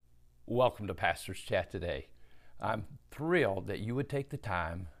Welcome to Pastor's Chat today. I'm thrilled that you would take the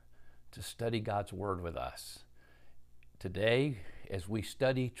time to study God's Word with us. Today, as we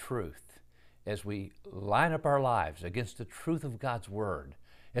study truth, as we line up our lives against the truth of God's Word,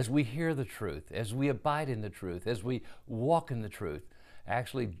 as we hear the truth, as we abide in the truth, as we walk in the truth.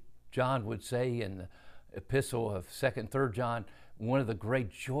 Actually, John would say in the epistle of 2nd and 3rd John, one of the great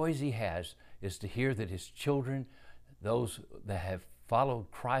joys he has is to hear that his children, those that have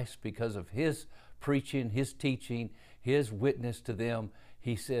followed Christ because of his preaching, his teaching, his witness to them,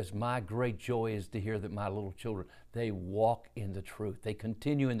 he says, my great joy is to hear that my little children, they walk in the truth. They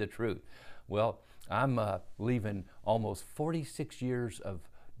continue in the truth. Well, I'm leaving almost 46 years of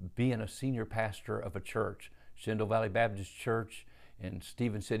being a senior pastor of a church, Shenandoah Valley Baptist Church in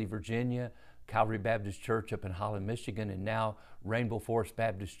Stephen City, Virginia, Calvary Baptist Church up in Holland, Michigan, and now Rainbow Forest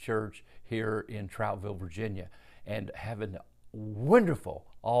Baptist Church here in Troutville, Virginia. And having the wonderful,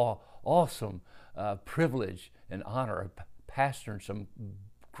 awesome privilege and honor of pastoring some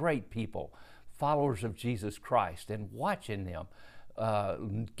great people, followers of Jesus Christ, and watching them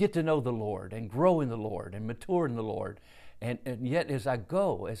get to know the Lord and grow in the Lord and mature in the Lord. And yet as I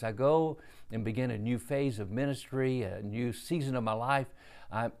go and begin a new phase of ministry, a new season of my life,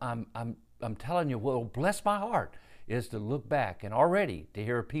 I'm telling you, what will bless my heart is to look back and already to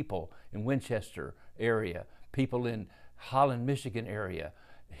hear people in Winchester area, people in Holland, Michigan area,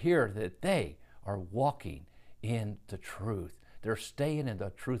 hear that they are walking in the truth. They're staying in the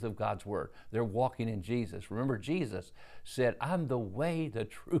truth of God's Word. They're walking in Jesus. Remember, Jesus said, I'm the way, the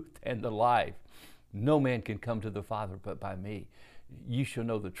truth, and the life. No man can come to the Father but by me. You shall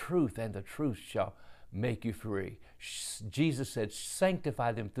know the truth, and the truth shall make you free. Jesus said,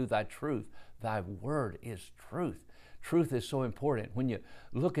 sanctify them through thy truth. Thy word is truth. Truth is so important. When you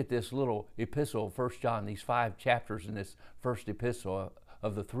look at this little epistle of 1 John, these 5 chapters in this first epistle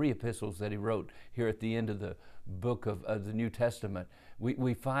of the 3 epistles that he wrote here at the end of the book of the New Testament,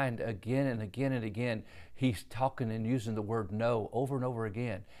 we find again and again and again, he's talking and using the word know over and over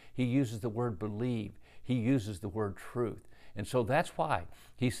again. He uses the word believe. He uses the word truth. And so that's why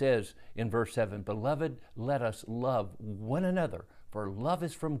he says in verse 7, Beloved, let us love one another, for love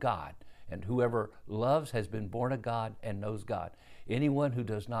is from God, and whoever loves has been born of God and knows God. Anyone who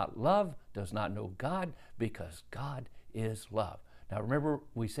does not love does not know God, because God is love. Now remember,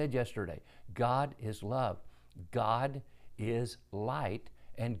 we said yesterday, God is love, God is light,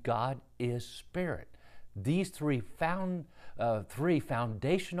 and God is spirit. These three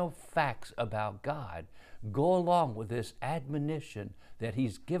foundational facts about God go along with this admonition that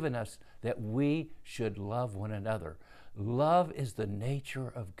he's given us that we should love one another. Love is the nature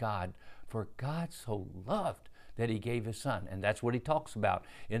of God, for God so loved that he gave his son. And that's what he talks about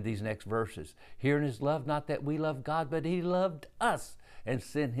in these next verses. Herein is love, not that we love God, but he loved us and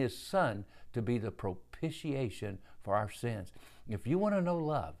sent his son to be the propitiation for our sins. If you want to know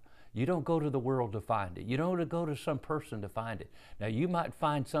love, you don't go to the world to find it. You don't go to some person to find it. Now, you might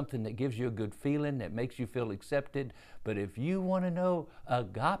find something that gives you a good feeling, that makes you feel accepted, but if you want to know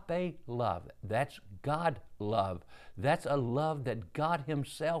agape love, that's God love. That's a love that God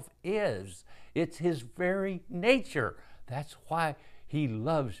himself is. It's his very nature. That's why he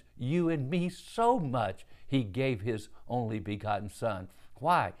loves you and me so much. He gave his only begotten son.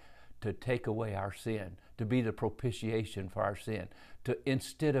 Why? To take away our sin, to be the propitiation for our sin, to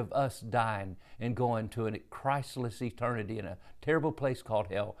instead of us dying and going to a Christless eternity in a terrible place called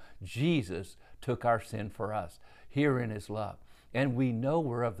hell, Jesus took our sin for us. Herein is love. And we know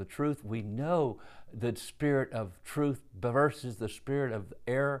we're of the truth. We know the spirit of truth versus the spirit of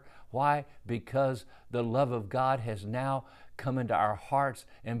error. Why? Because the love of God has now come into our hearts,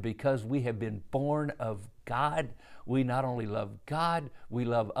 and because we have been born of God, we not only love God, we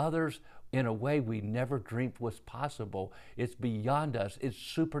love others in a way we never dreamed was possible. It's beyond us. It's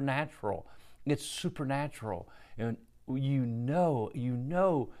supernatural. It's supernatural. And you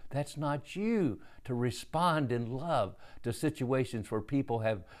know that's not you to respond in love to situations where people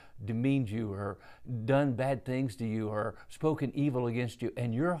have demeaned you or done bad things to you or spoken evil against you,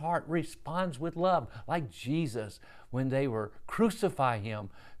 and your heart responds with love, like Jesus when they were crucifying him,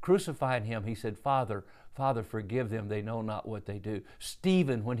 he said, Father, forgive them, they know not what they do.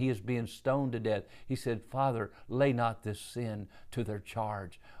 Stephen, when he is being stoned to death, he said, Father, lay not this sin to their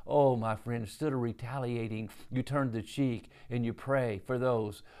charge. Oh, my friend, instead of retaliating, you turn the cheek and you pray for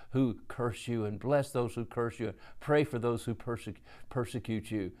those who curse you and bless those who curse you. Pray for those who persecute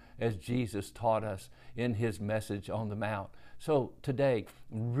you, as Jesus taught us in his message on the Mount. So today,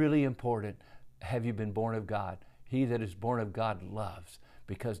 really important, have you been born of God? He that is born of God loves,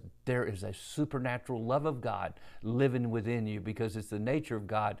 because there is a supernatural love of God living within you, because it's the nature of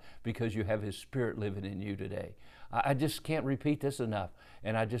God, because you have His Spirit living in you today. I just can't repeat this enough.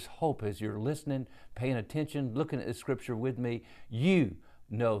 And I just hope as you're listening, paying attention, looking at the scripture with me, you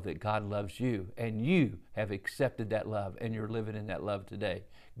know that God loves you and you have accepted that love and you're living in that love today.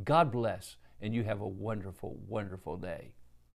 God bless, and you have a wonderful, wonderful day.